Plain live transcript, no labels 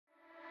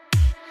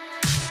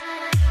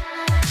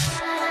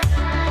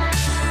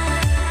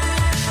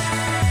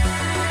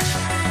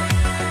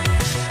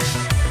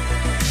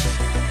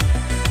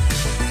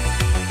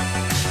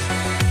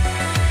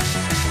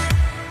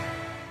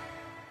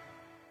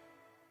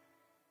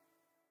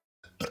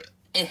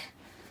Eh.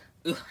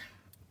 Ugh.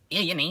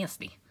 Yeah, you're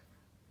nasty.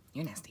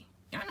 You're nasty.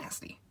 You're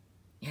nasty.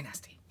 You're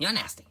nasty. You're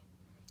nasty.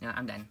 No,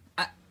 I'm done.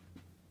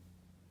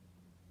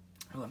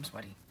 Oh, I'm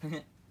sweaty.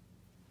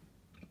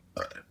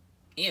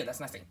 Ew, that's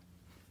nasty.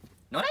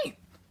 No, it ain't.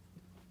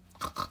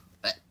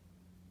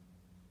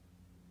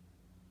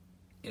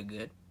 You're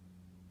good.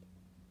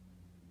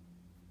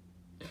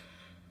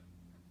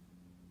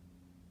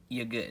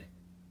 You're good.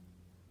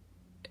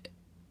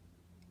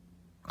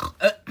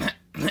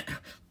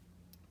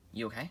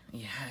 You okay?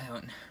 Yeah,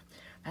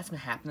 that's been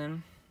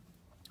happening.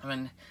 I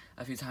mean,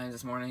 a few times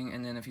this morning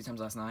and then a few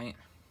times last night.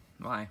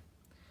 Why?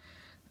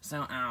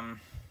 So,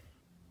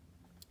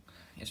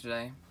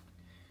 yesterday,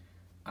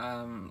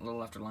 a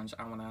little after lunch,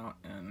 I went out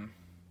and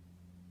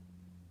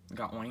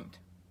got oinked.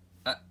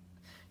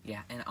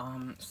 Yeah, and,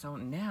 so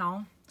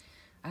now,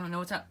 I don't know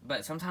what's up,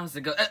 but sometimes they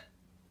go,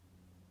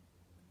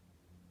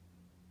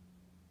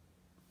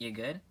 You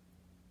good?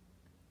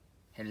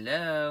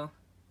 Hello?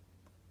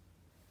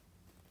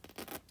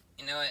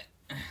 You know what?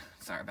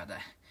 Sorry about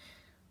that.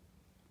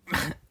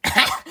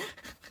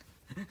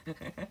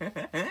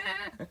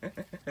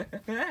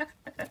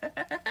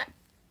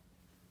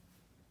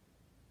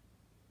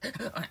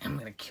 I'm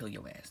gonna kill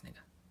your ass,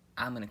 nigga.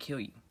 I'm gonna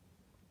kill you.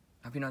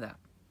 I hope you know that.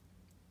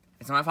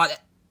 It's not my fault.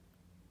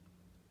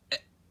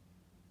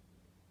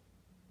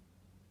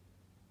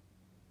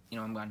 You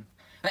know I'm gone.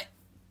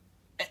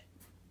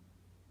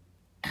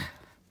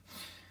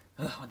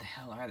 What the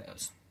hell are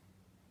those?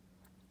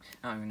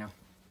 I don't even know.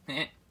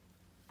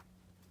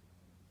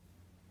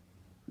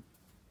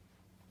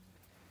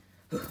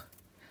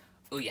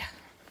 Oh yeah.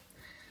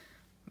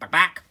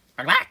 Back.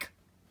 How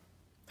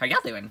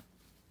y'all doing?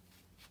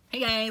 Hey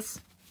guys.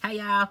 Hi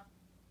y'all.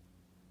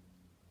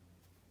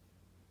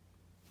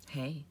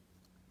 Hey.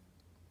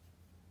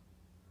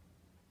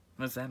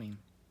 What does that mean?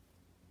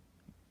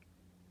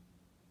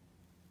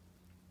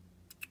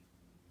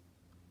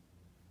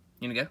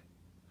 You gonna go?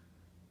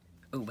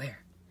 Oh, where?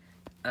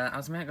 I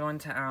was meant going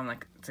to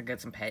like to get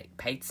some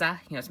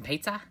pizza. You know, some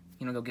pizza.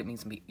 You know, go get me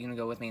some. You know,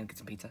 go with me and get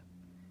some pizza.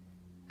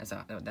 That's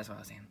what I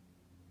was saying.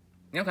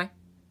 You okay?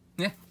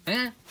 Yeah.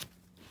 Yeah.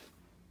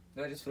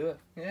 No, I just flew up.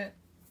 Yeah.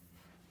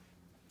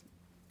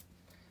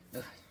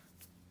 Ugh.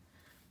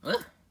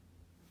 Ugh.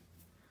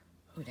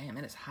 Oh damn,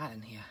 it is hot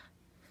in here.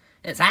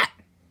 It's hot.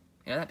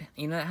 You know that?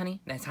 You know that, honey?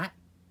 That's hot.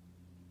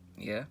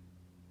 Yeah.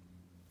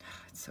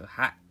 It's so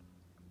hot.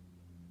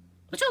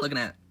 What y'all looking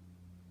at?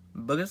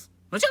 Boogers?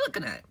 What y'all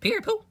looking at? Pee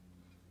or poo?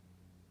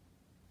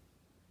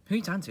 Who are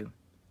you talking to?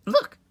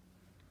 Look!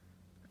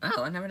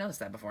 Oh, I never noticed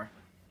that before.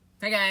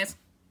 Hey, guys!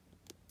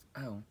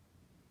 Oh.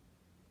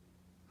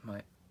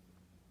 What?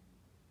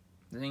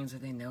 The things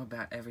that they know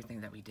about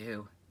everything that we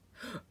do.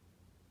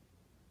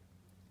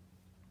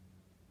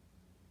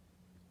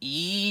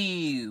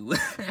 Ew!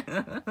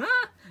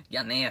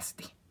 You're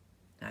nasty.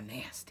 You're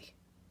nasty.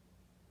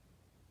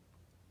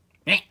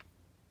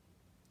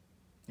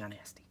 You're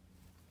nasty.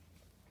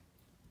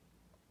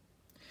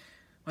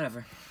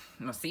 Whatever.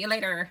 I'll see you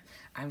later.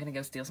 I'm gonna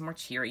go steal some more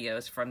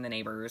Cheerios from the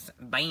neighbors.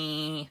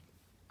 Bye!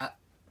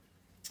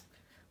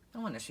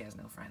 No wonder she has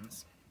no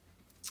friends.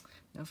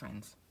 No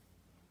friends.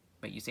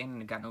 Wait, you saying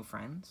you got no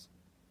friends?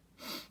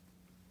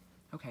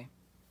 Okay.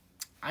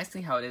 I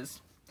see how it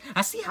is.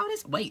 I see how it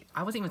is. Wait,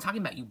 I wasn't even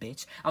talking about you,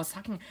 bitch. I was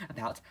talking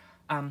about,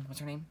 what's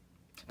her name?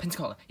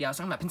 Pensacola. Yeah, I was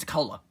talking about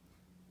Pensacola.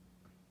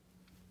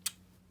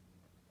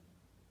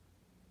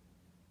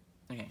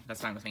 Okay,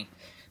 that's fine with me.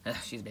 Ugh,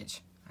 she's a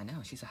bitch. I know,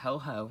 she's a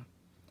ho-ho.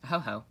 A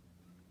ho-ho.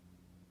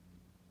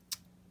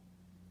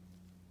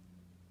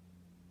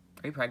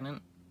 Are you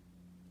pregnant?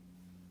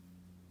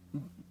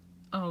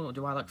 Oh,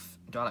 do I look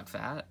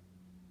fat?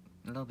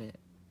 A little bit.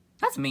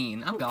 That's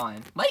mean. I'm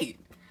gone. Wait.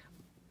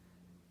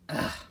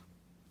 Ugh.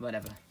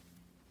 Whatever.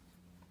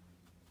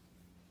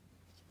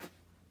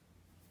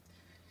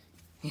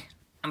 Yeah.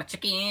 I'm a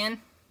chicken.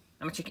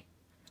 I'm a chicken.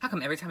 How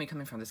come every time you come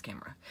in from this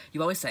camera,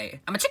 you always say,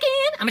 I'm a chicken!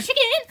 I'm a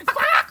chicken!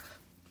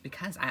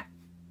 Because well,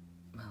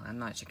 I'm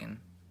not a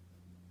chicken.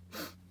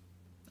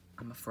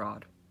 I'm a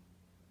fraud.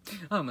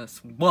 I'm a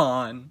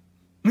swan.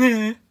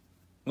 Where?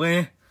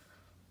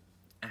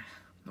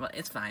 Well,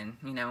 it's fine,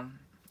 you know.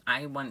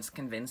 I once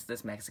convinced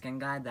this Mexican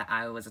guy that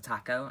I was a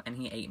taco, and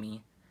he ate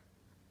me.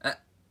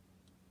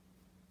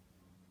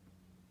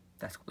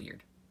 That's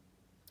weird.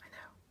 I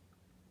know.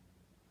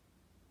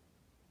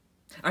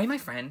 Are you my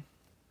friend?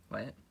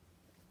 What?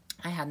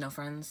 I had no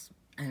friends,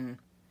 and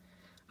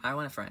I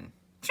want a friend.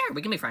 Sure,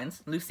 we can be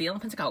friends. Lucille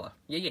and Pensacola.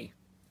 Yay.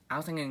 I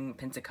was thinking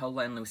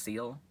Pensacola and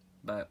Lucille,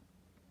 but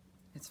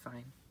it's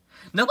fine.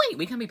 No, wait,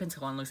 we can be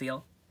Pensacola and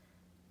Lucille.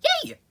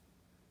 Yay!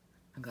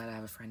 I'm glad I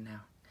have a friend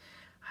now.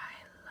 I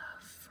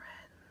love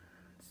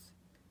friends.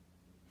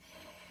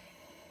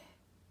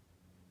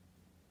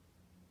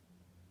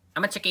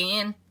 I'm a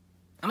chicken.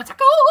 I'm a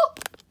taco.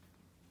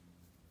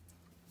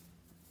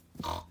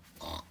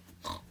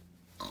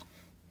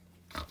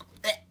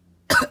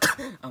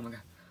 Oh my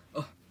god.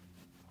 Oh.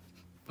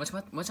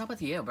 What's up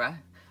with you, bruh?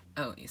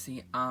 Oh, you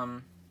see,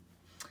 well,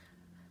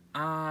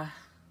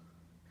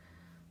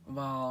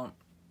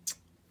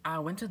 I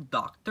went to the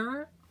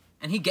doctor,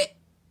 and he gay.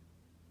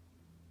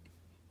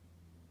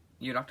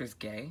 Your doctor's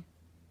gay?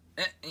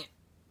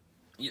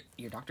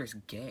 Your doctor's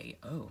gay.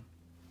 Oh.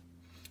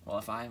 Well,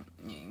 if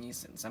you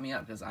set me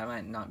up, because I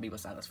might not be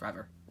with Silas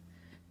forever.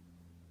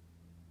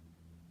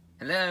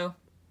 Hello?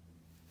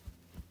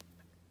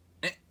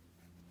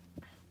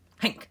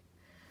 Hank.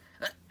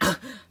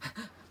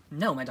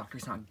 No, my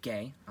doctor's not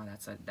gay. Oh,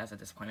 that's a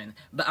disappointment.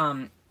 But,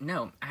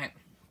 no,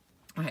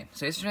 okay,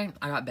 so yesterday,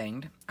 I got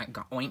banged. I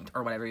got oinked,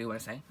 or whatever you want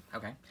to say.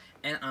 Okay.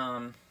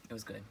 And, it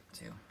was good,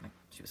 too. Like,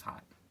 she was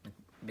hot. Like,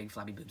 big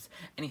flabby boobs.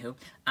 Anywho,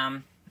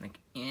 like,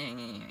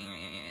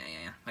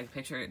 yeah. Like,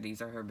 picture,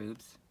 these are her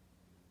boobs.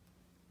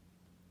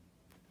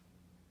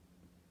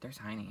 They're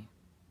tiny.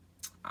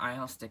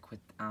 I'll stick with,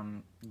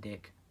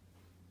 dick.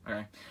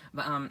 Okay.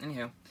 But,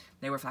 anywho,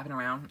 they were flapping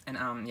around,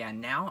 and, yeah,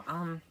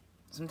 now,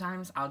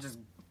 sometimes I'll just,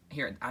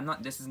 here,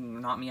 this is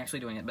not me actually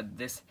doing it, but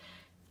this,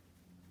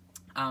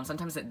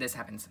 sometimes this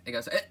happens. It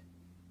goes,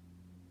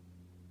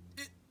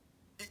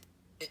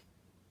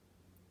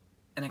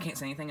 and I can't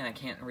say anything, and I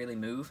can't really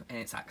move, and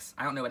it sucks.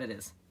 I don't know what it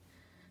is.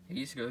 I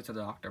used to go to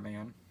the doctor,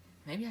 man.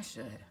 Maybe I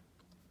should.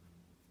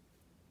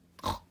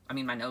 I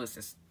mean, my nose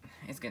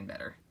it's getting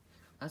better.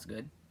 That's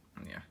good.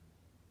 Yeah.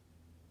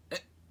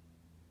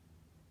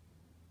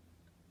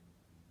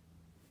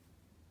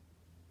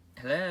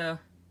 Hello?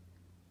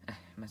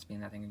 Must be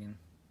in that thing again.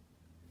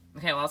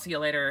 Okay, well, I'll see you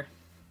later.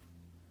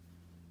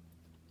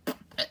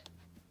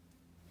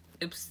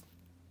 Oops.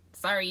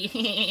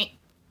 Sorry.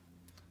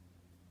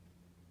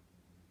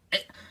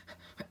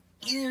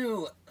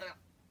 Ew.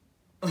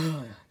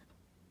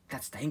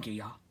 That's stanky,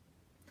 y'all.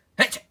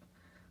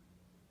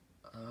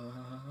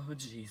 Oh,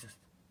 Jesus.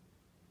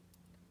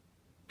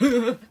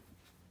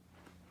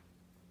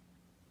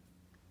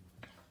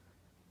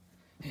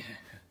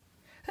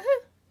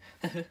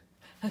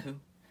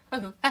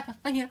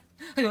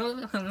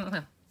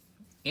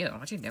 Ew,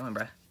 what you doing,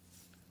 bruh?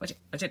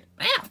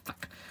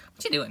 Fuck.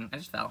 What you doing? I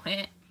just fell.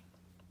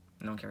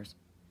 No one cares.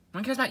 No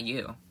one cares about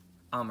you.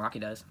 Rocky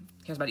does.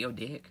 He cares about your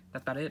dick.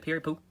 That's about it.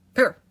 Period. Poop.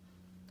 Period.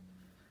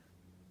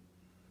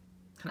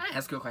 Can I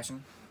ask you a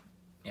question?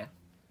 Yeah.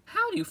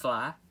 How do you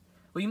fly?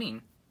 What do you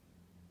mean?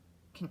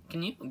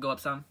 Can you go up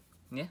some?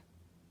 Yeah.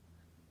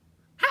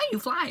 How are you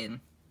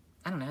flying?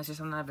 I don't know. It's just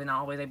something I've been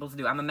always able to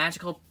do. I'm a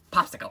magical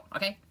popsicle.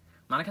 Okay.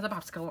 Monica's a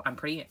popsicle. I'm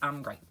pretty.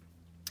 I'm great.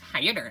 How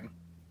you doing?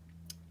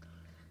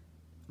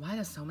 Why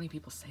do so many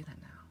people say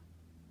that now?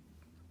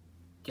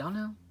 Do y'all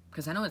know?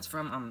 Because I know it's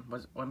from,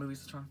 what movie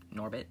is it from?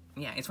 Norbit?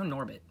 Yeah, it's from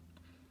Norbit.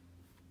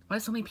 Why do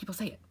so many people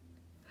say it?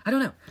 I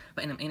don't know.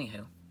 But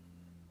anywho,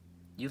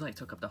 you, like,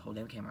 took up the whole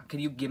damn camera.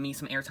 Could you give me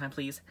some airtime,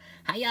 please?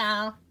 Hi,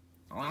 y'all.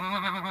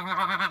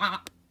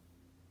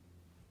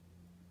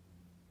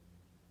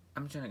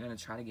 I'm just gonna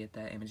try to get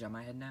that image on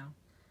my head now.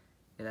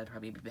 Yeah, that'd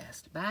probably be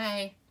best.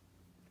 Bye.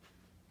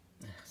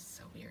 Ugh,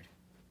 so weird.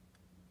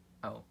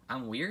 Oh,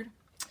 I'm weird?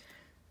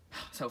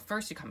 So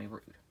first you call me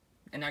rude,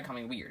 and now you call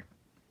me weird.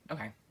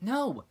 Okay.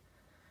 No!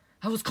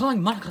 I was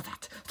calling Monica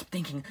that. Stop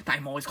thinking that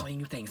I'm always calling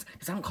you things,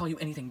 because I don't call you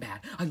anything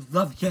bad. I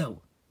love you.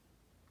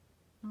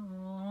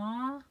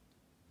 Aww.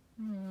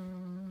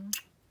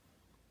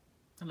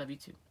 I love you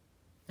too.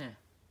 Yeah.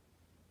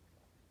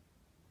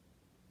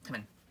 Come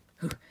in.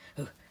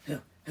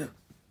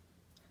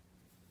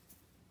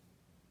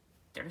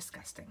 They're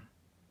disgusting.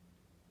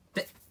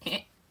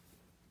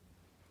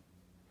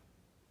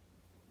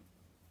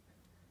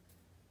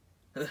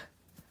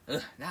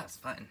 That was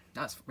fun.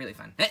 That was really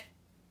fun.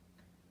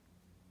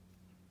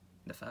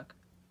 The fuck?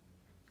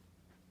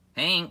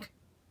 Hank!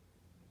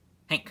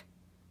 Hank!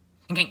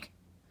 Hank!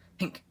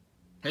 Hank!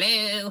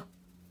 Hello!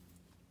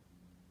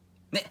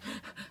 Oh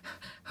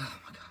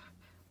my god.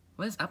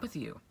 What is up with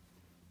you?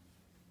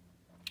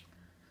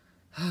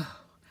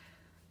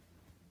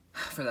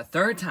 For the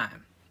third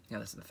time. Yeah,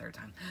 this is the third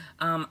time.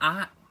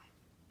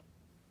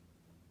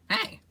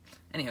 Hey!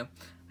 Anywho.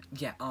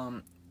 Yeah,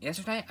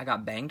 yesterday I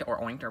got banged or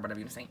oinked or whatever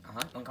you say.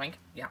 Oink oink.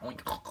 Yeah,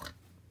 oink.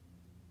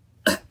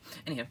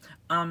 Anywho,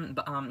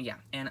 yeah,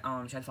 and,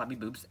 she had flappy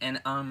boobs,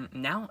 and,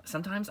 now,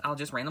 sometimes I'll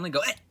just randomly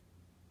go,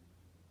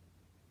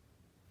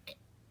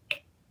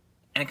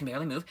 and I can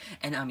barely move,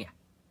 and, yeah,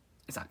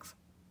 it sucks.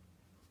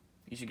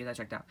 You should get that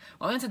checked out.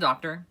 Well, I went to the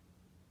doctor.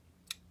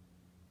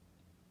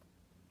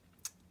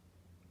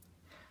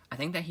 I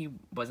think that he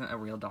wasn't a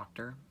real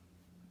doctor.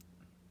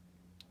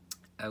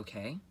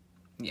 Okay.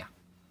 Yeah.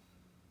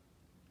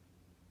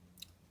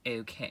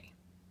 Okay.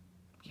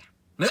 Yeah.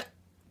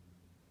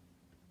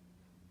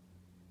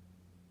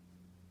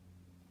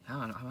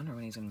 I wonder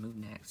when he's gonna move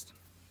next.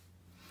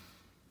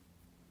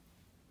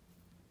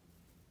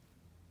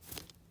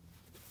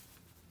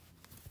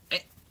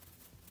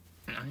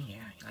 Oh yeah,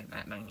 you like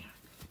that, don't you?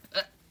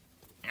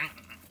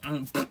 I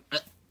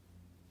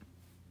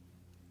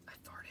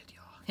farted,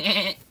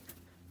 y'all.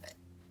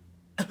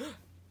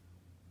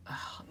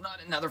 Oh,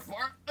 not another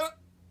fart.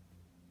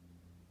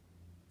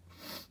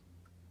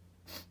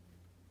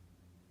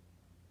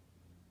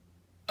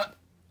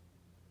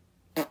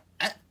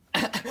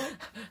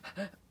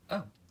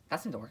 Oh, that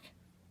seemed to work.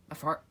 A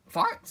fart?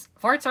 Farts?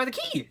 Farts are the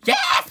key!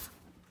 Yes!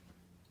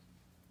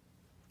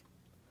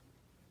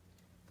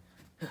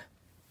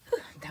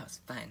 That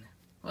was fun.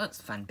 Well, it's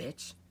fun,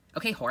 bitch.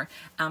 Okay, whore.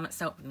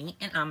 So me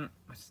and,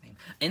 what's his name?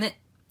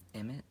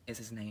 Emmett is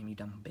his name, you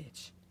dumb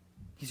bitch.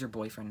 He's your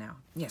boyfriend now.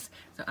 Yes.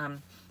 So, yeah,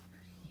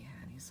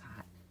 and he's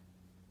hot.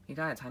 He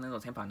got a tiny little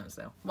tampon nose,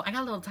 though. Well, I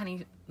got a little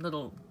tiny,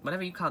 little,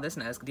 whatever you call this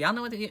nose. Do y'all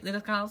know what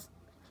this calls?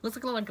 Looks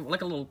like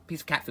a little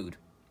piece of cat food.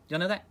 Y'all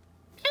know that?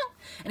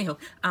 Yeah. Anywho,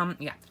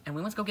 yeah. And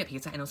we went to go get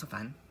pizza, and it was so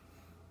fun.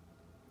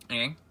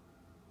 Okay?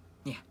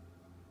 Yeah.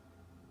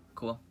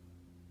 Cool.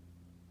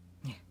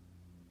 Yeah.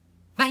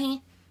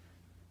 Bye!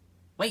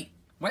 Wait,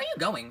 where are you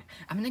going?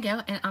 I'm gonna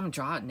go and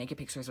draw naked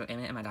pictures of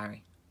Emmett in my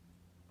diary.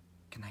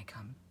 Can I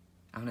come?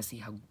 I wanna see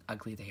how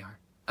ugly they are.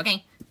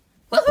 Okay.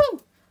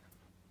 Woohoo!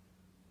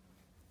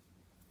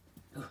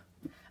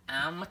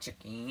 I'm a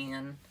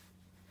chicken.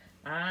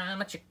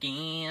 I'm a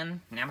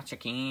chicken. I'm a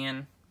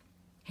chicken.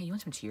 Hey, you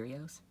want some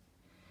Cheerios?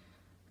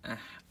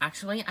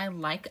 Actually, I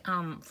like,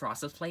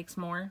 Frosted Flakes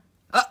more.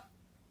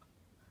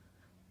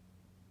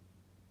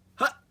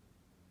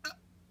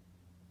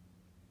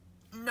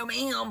 No,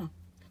 ma'am.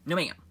 No,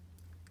 ma'am.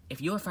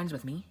 If you are friends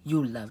with me,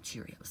 you love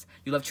Cheerios.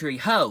 You love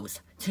Cheerios,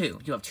 too.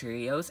 You love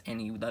Cheerios,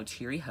 and you love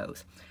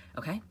Cheerios.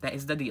 Okay? That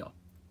is the deal.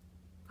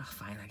 Oh,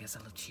 fine, I guess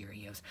I love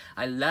Cheerios.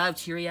 I love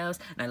Cheerios,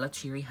 and I love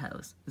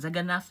Cheerios. Is that good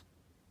enough?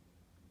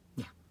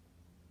 Yeah.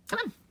 Come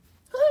on.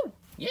 Woohoo!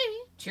 Yay!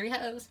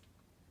 Cheerios.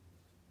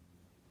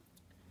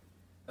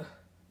 Ugh.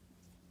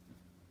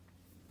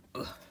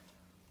 Ugh.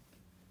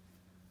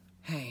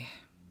 Hey.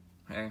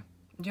 Hey.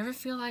 Do you ever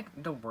feel like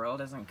the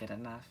world isn't good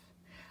enough?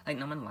 Like,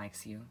 no one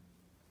likes you.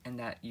 And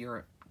that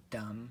you're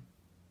dumb.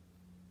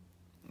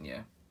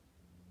 Yeah.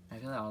 I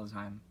feel that all the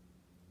time.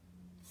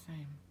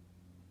 Same.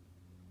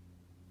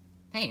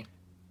 Hey.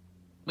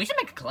 We should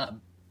make a club.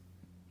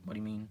 What do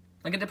you mean?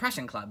 Like a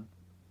depression club.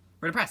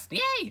 We're depressed.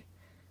 Yay!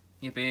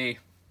 Yippee.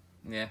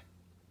 Yeah.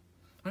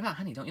 What about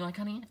Honey? Don't you like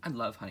Honey? I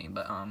love Honey,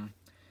 but, I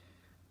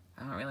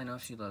don't really know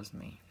if she loves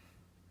me.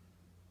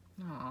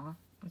 Aw.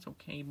 It's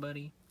okay,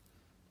 buddy.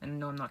 And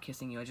no, I'm not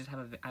kissing you. I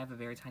have a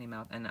very tiny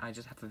mouth, and I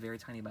just have a very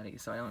tiny body,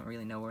 so I don't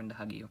really know when to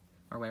hug you,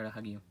 or where to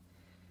hug you.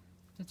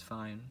 It's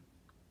fine.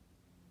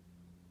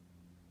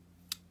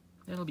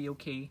 It'll be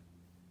okay.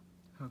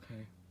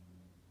 Okay.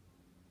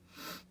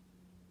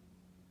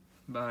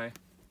 Bye.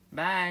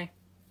 Bye.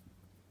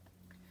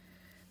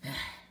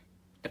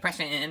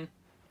 Depression.